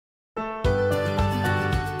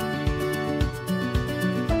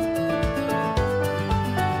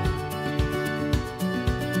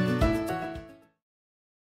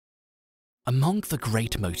Among the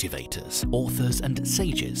great motivators, authors and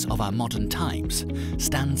sages of our modern times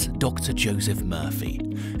stands Dr. Joseph Murphy,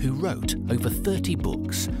 who wrote over 30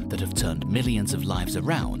 books that have turned millions of lives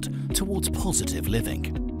around towards positive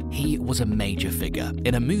living. He was a major figure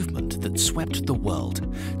in a movement that swept the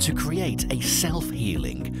world to create a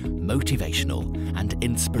self-healing, motivational and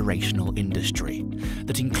inspirational industry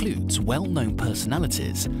that includes well-known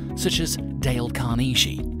personalities such as Dale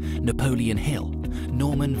Carnegie, Napoleon Hill,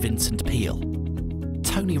 Norman Vincent Peale,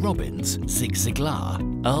 Tony Robbins, Zig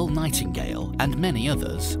Ziglar, Earl Nightingale, and many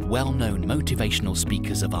others well-known motivational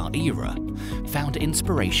speakers of our era found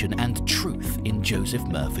inspiration and truth in Joseph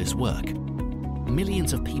Murphy's work.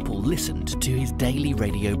 Millions of people listened to his daily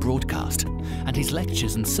radio broadcast, and his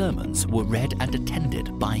lectures and sermons were read and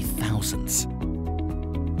attended by thousands.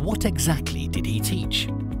 What exactly did he teach?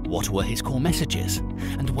 What were his core messages?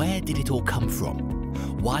 And where did it all come from?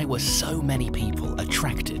 Why were so many people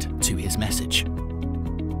attracted to his message?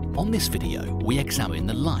 On this video, we examine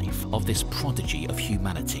the life of this prodigy of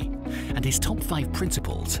humanity and his top 5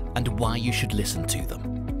 principles and why you should listen to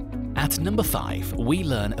them. At number 5, we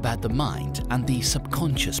learn about the mind and the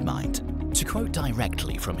subconscious mind. To quote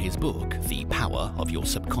directly from his book, The Power of Your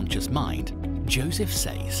Subconscious Mind, Joseph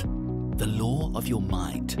says, "The law of your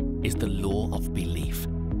mind is the law of belief,"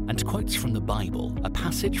 and quotes from the Bible a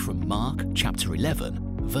passage from Mark chapter 11,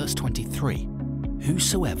 verse 23.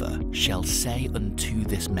 "Whosoever shall say unto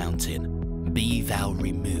this mountain, Be thou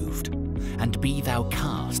removed, and be thou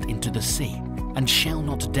cast into the sea, and shall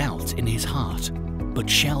not doubt in his heart, but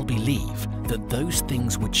shall believe that those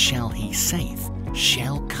things which shall he saith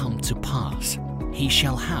shall come to pass, he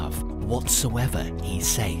shall have whatsoever he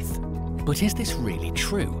saith." But is this really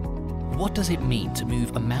true? What does it mean to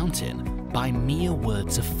move a mountain by mere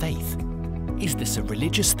words of faith? Is this a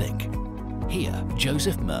religious thing? Here,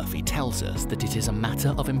 Joseph Murphy tells us that it is a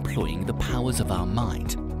matter of employing the powers of our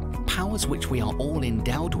mind, powers which we are all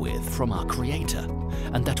endowed with from our Creator,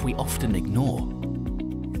 and that we often ignore.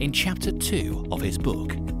 In chapter 2 of his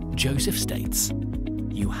book, Joseph states,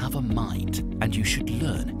 "You have a mind, and you should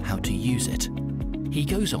learn how to use it." He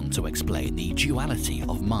goes on to explain the duality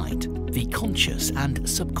of mind, the conscious and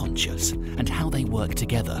subconscious, and how they work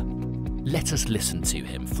together. Let us listen to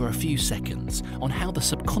him for a few seconds on how the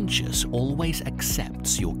subconscious always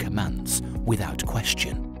accepts your commands without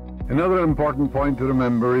question. Another important point to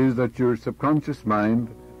remember is that your subconscious mind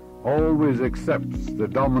always accepts the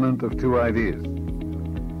dominant of 2 ideas.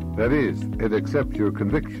 That is, it accepts your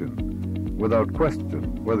conviction without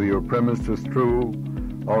question whether your premise is true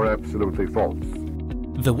or absolutely false.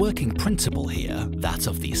 The working principle here, that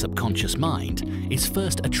of the subconscious mind, is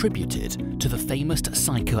first attributed to the famous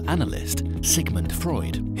psychoanalyst Sigmund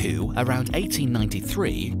Freud, who, around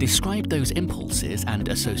 1893, described those impulses and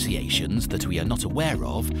associations that we are not aware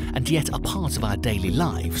of and yet are part of our daily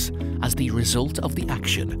lives as the result of the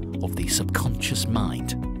action of the subconscious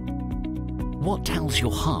mind. What tells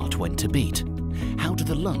your heart when to beat? How do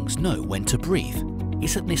the lungs know when to breathe?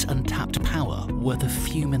 Isn't this untapped power worth a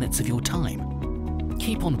few minutes of your time?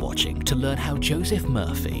 Keep on watching to learn how Joseph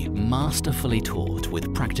Murphy masterfully taught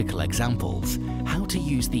with practical examples how to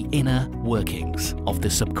use the inner workings of the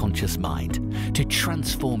subconscious mind to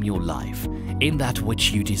transform your life in that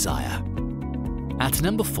which you desire. At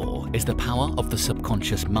number 4 is the power of the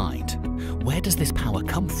subconscious mind. Where does this power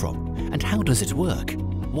come from, and how does it work?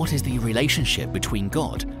 What is the relationship between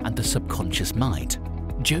God and the subconscious mind?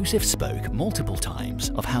 Joseph spoke multiple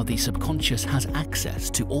times of how the subconscious has access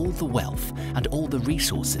to all the wealth and all the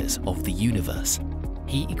resources of the universe.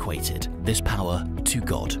 He equated this power to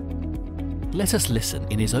God. Let us listen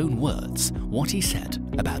in his own words what he said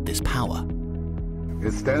about this power.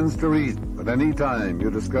 It stands to reason that any time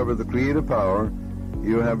you discover the creative power,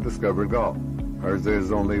 you have discovered God, as there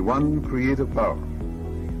is only one creative power.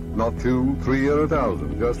 Not 2, 3, or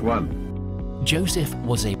 1,000, just one. Joseph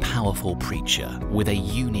was a powerful preacher with a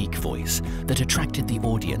unique voice that attracted the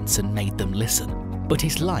audience and made them listen. But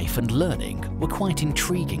his life and learning were quite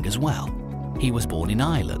intriguing as well. He was born in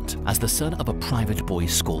Ireland as the son of a private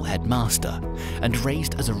boys' school headmaster and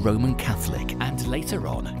raised as a Roman Catholic, and later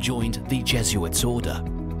on joined the Jesuits order.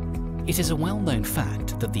 It is a well-known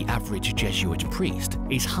fact that the average Jesuit priest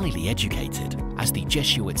is highly educated, as the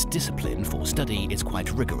Jesuits' discipline for study is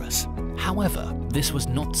quite rigorous. However, this was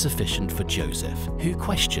not sufficient for Joseph, who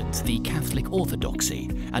questioned the Catholic orthodoxy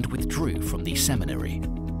and withdrew from the seminary.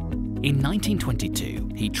 In 1922,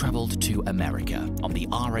 he travelled to America on the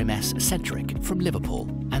RMS Cedric from Liverpool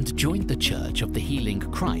and joined the Church of the Healing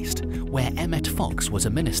Christ, where Emmett Fox was a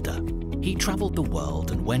minister. He travelled the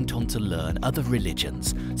world and went on to learn other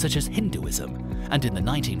religions such as Hinduism, and in the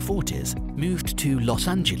 1940s moved to Los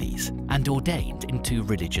Angeles and ordained into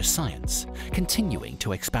religious science, continuing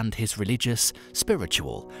to expand his religious,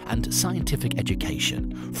 spiritual and scientific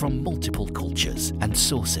education from multiple cultures and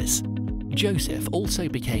sources. Joseph also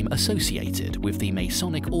became associated with the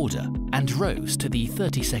Masonic Order and rose to the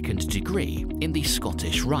 32nd degree in the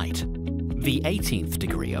Scottish Rite. The 18th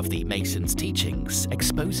degree of the Masons' teachings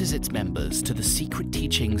exposes its members to the secret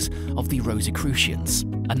teachings of the Rosicrucians,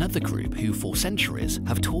 another group who for centuries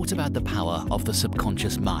have taught about the power of the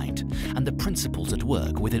subconscious mind and the principles at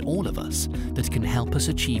work within all of us that can help us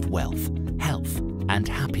achieve wealth, health, and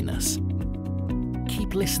happiness.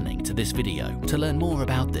 Keep listening to this video to learn more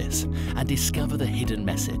about this and discover the hidden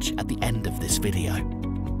message at the end of this video.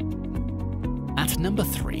 At number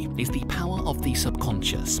 3 is the power of the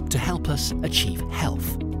subconscious to help us achieve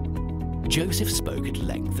health. Joseph spoke at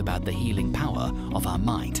length about the healing power of our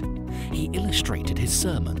mind. He illustrated his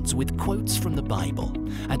sermons with quotes from the Bible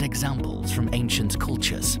and examples from ancient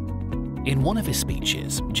cultures. In one of his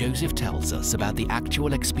speeches, Joseph tells us about the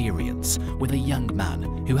actual experience with a young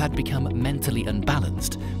man who had become mentally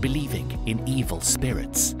unbalanced, believing in evil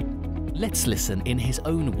spirits. Let's listen in his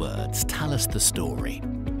own words tell us the story.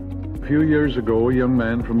 A few years ago, a young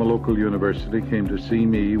man from a local university came to see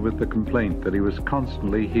me with the complaint that he was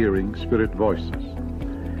constantly hearing spirit voices,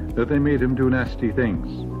 that they made him do nasty things,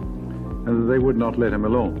 and that they would not let him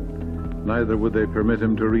alone. Neither would they permit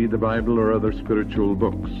him to read the Bible or other spiritual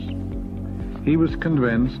books. He was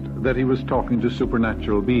convinced that he was talking to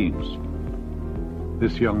supernatural beings.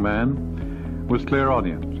 This young man was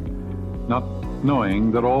clairaudient. Not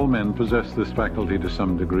knowing that all men possess this faculty to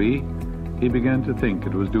some degree, he began to think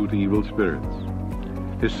it was due to evil spirits.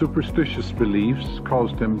 His superstitious beliefs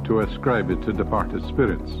caused him to ascribe it to departed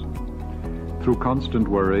spirits. Through constant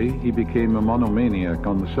worry, he became a monomaniac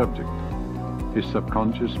on the subject. His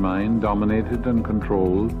subconscious mind, dominated and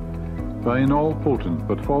controlled by an all-potent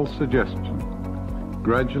but false suggestion,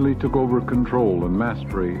 gradually took over control and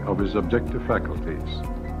mastery of his objective faculties,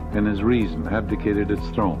 and his reason abdicated its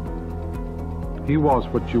throne. He was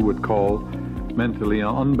what you would call mentally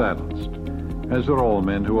unbalanced, as are all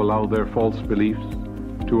men who allow their false beliefs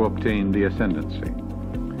to obtain the ascendancy.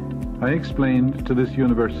 I explained to this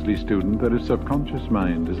university student that his subconscious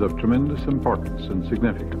mind is of tremendous importance and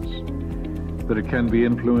significance, that it can be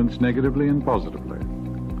influenced negatively and positively,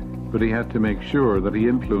 but he had to make sure that he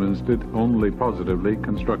influenced it only positively,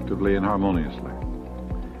 constructively, and harmoniously.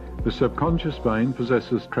 The subconscious mind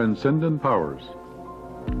possesses transcendent powers,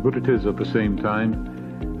 but it is at the same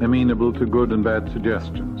time amenable to good and bad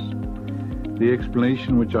suggestions. The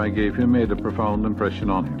explanation which I gave him made a profound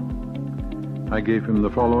impression on him. I gave him the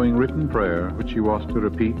following written prayer, which he was to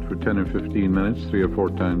repeat for 10 or 15 minutes, 3 or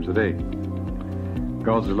 4 times a day.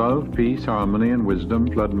 God's love, peace, harmony, and wisdom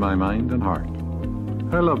flood my mind and heart.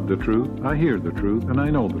 I love the truth, I hear the truth, and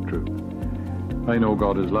I know the truth. I know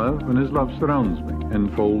God is love, and His love surrounds me,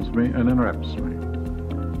 enfolds me, and enwraps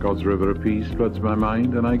me. God's river of peace floods my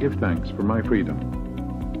mind, and I give thanks for my freedom.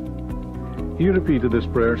 He repeated this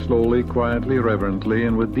prayer slowly, quietly, reverently,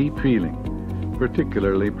 and with deep feeling,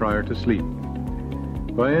 particularly prior to sleep.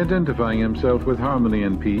 By identifying himself with harmony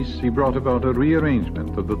and peace, he brought about a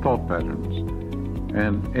rearrangement of the thought patterns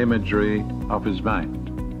and imagery of his mind.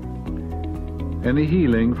 And a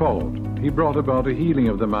healing followed. He brought about a healing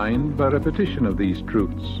of the mind by repetition of these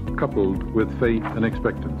truths, coupled with faith and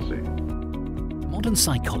expectancy. Modern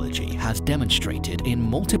psychology has demonstrated in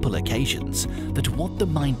multiple occasions that what the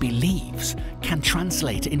mind believes can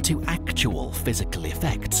translate into actual physical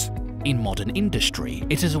effects. In modern industry,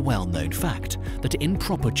 it is a well-known fact that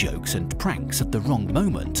improper jokes and pranks at the wrong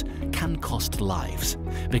moment can cost lives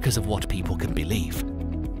because of what people can believe.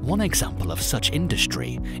 One example of such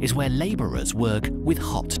industry is where labourers work with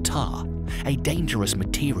hot tar, a dangerous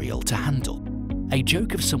material to handle. A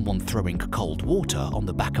joke of someone throwing cold water on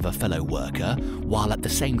the back of a fellow worker while at the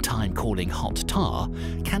same time calling hot tar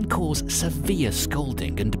can cause severe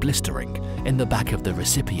scalding and blistering in the back of the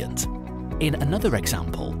recipient. In another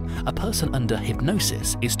example, a person under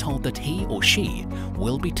hypnosis is told that he or she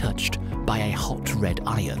will be touched by a hot red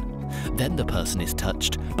iron. Then the person is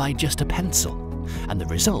touched by just a pencil, and the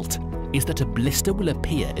result is that a blister will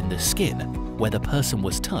appear in the skin where the person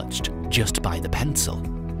was touched just by the pencil.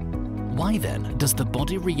 Why then does the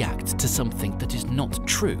body react to something that is not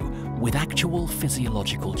true with actual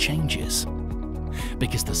physiological changes?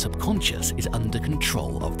 Because the subconscious is under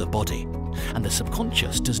control of the body, and the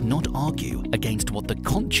subconscious does not argue against what the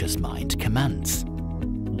conscious mind commands.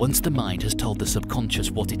 Once the mind has told the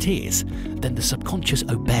subconscious what it is, then the subconscious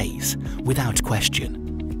obeys without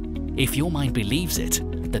question. If your mind believes it,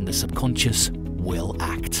 then the subconscious will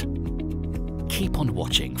act. Keep on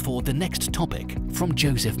watching for the next topic from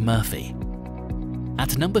Joseph Murphy.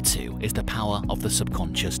 At number 2 is the power of the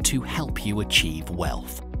subconscious to help you achieve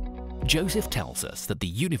wealth. Joseph tells us that the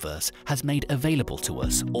universe has made available to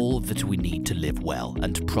us all that we need to live well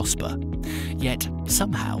and prosper. Yet,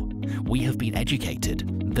 somehow, we have been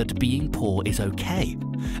educated that being poor is okay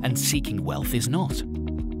and seeking wealth is not.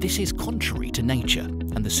 This is contrary to nature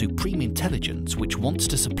and the supreme intelligence which wants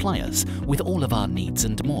to supply us with all of our needs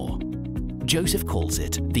and more. Joseph calls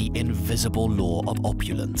it the invisible law of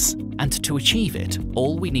opulence, and to achieve it,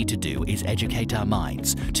 all we need to do is educate our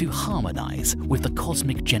minds to harmonize with the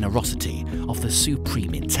cosmic generosity of the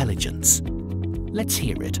supreme intelligence. Let's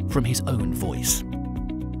hear it from his own voice.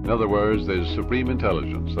 In other words, there's supreme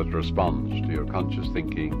intelligence that responds to your conscious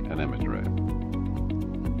thinking and imagery.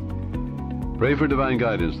 Pray for divine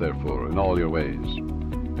guidance, therefore, in all your ways.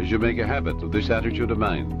 As you make a habit of this attitude of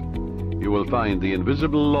mind, you will find the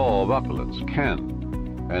invisible law of opulence can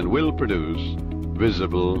and will produce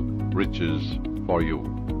visible riches for you.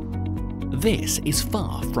 This is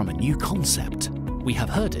far from a new concept. We have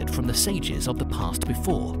heard it from the sages of the past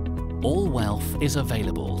before. All wealth is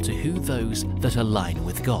available to those that align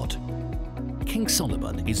with God. King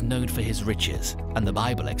Solomon is known for his riches, and the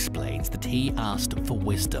Bible explains that he asked for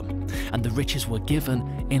wisdom, and the riches were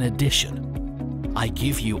given in addition. I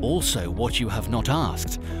give you also what you have not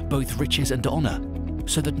asked, both riches and honor,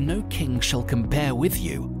 so that no king shall compare with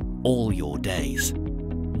you all your days.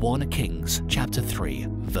 1 Kings chapter 3,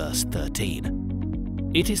 verse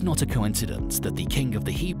 13. It is not a coincidence that the king of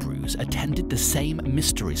the Hebrews attended the same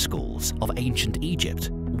mystery schools of ancient Egypt,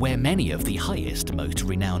 where many of the highest, most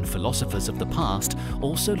renowned philosophers of the past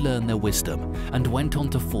also learned their wisdom and went on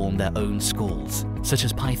to form their own schools, such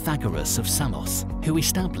as Pythagoras of Samos, who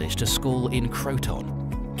established a school in Croton.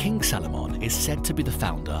 King Solomon is said to be the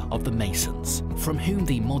founder of the Masons, from whom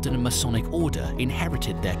the modern Masonic order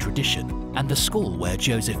inherited their tradition, and the school where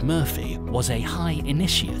Joseph Murphy was a high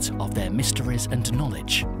initiate of their mysteries and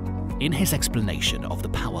knowledge. In his explanation of the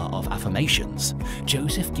power of affirmations,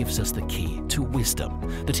 Joseph gives us the key to wisdom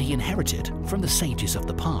that he inherited from the sages of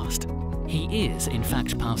the past. He is, in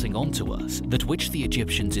fact, passing on to us that which the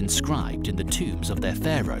Egyptians inscribed in the tombs of their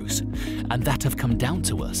pharaohs, and that have come down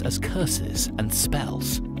to us as curses and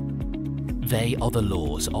spells. They are the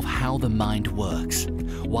laws of how the mind works,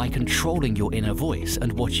 why controlling your inner voice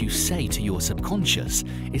and what you say to your subconscious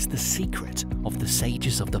is the secret of the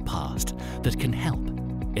sages of the past that can help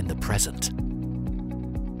in the present.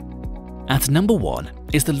 At number 1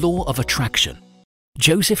 is the law of attraction.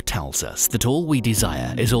 Joseph tells us that all we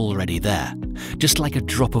desire is already there, just like a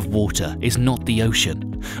drop of water is not the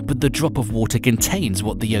ocean, but the drop of water contains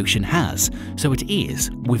what the ocean has, so it is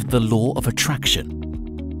with the law of attraction.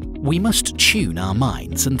 We must tune our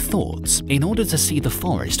minds and thoughts in order to see the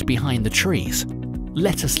forest behind the trees.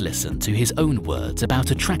 Let us listen to his own words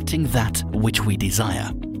about attracting that which we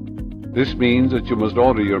desire. This means that you must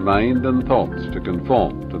order your mind and thoughts to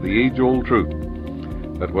conform to the age-old truth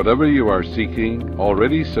that whatever you are seeking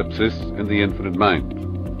already subsists in the infinite mind.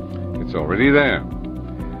 It's already there.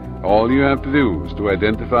 All you have to do is to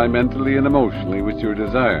identify mentally and emotionally with your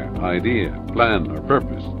desire, idea, plan, or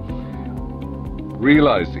purpose,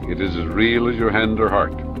 realizing it is as real as your hand or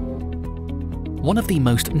heart. One of the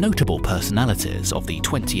most notable personalities of the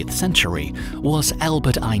 20th century was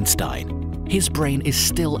Albert Einstein. His brain is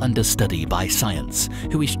still under study by science,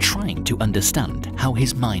 who is trying to understand how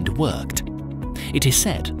his mind worked. It is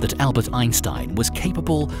said that Albert Einstein was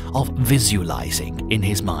capable of visualizing in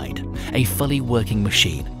his mind a fully working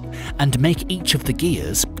machine and make each of the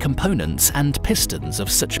gears, components and pistons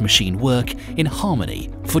of such machine work in harmony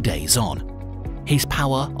for days on. His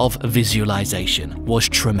power of visualization was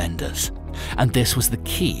tremendous, and this was the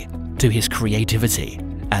key to his creativity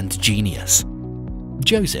and genius.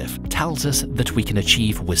 Joseph tells us that we can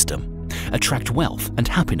achieve wisdom, attract wealth and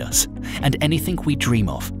happiness, and anything we dream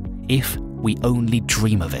of, if we only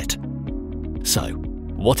dream of it. So,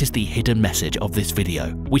 what is the hidden message of this video,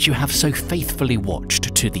 which you have so faithfully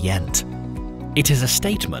watched to the end? It is a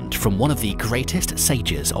statement from one of the greatest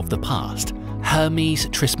sages of the past, Hermes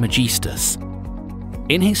Trismegistus.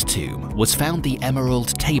 In his tomb was found the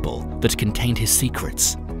emerald table that contained his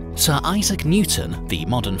secrets. Sir Isaac Newton, the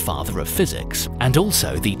modern father of physics, and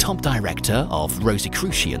also the top director of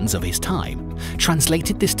Rosicrucians of his time,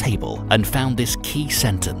 translated this table and found this key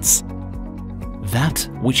sentence: "That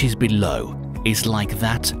which is below is like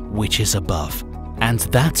that which is above, and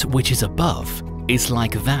that which is above is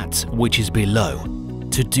like that which is below,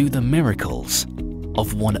 to do the miracles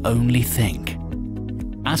of one only thing."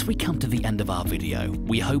 As we come to the end of our video,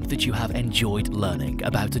 we hope that you have enjoyed learning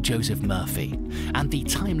about Joseph Murphy and the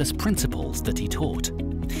timeless principles that he taught.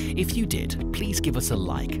 If you did, please give us a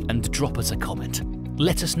like and drop us a comment.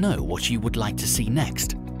 Let us know what you would like to see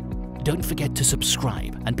next. Don't forget to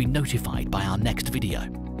subscribe and be notified by our next video.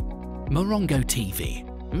 Morrongo TV.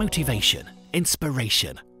 Motivation,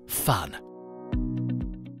 inspiration, fun.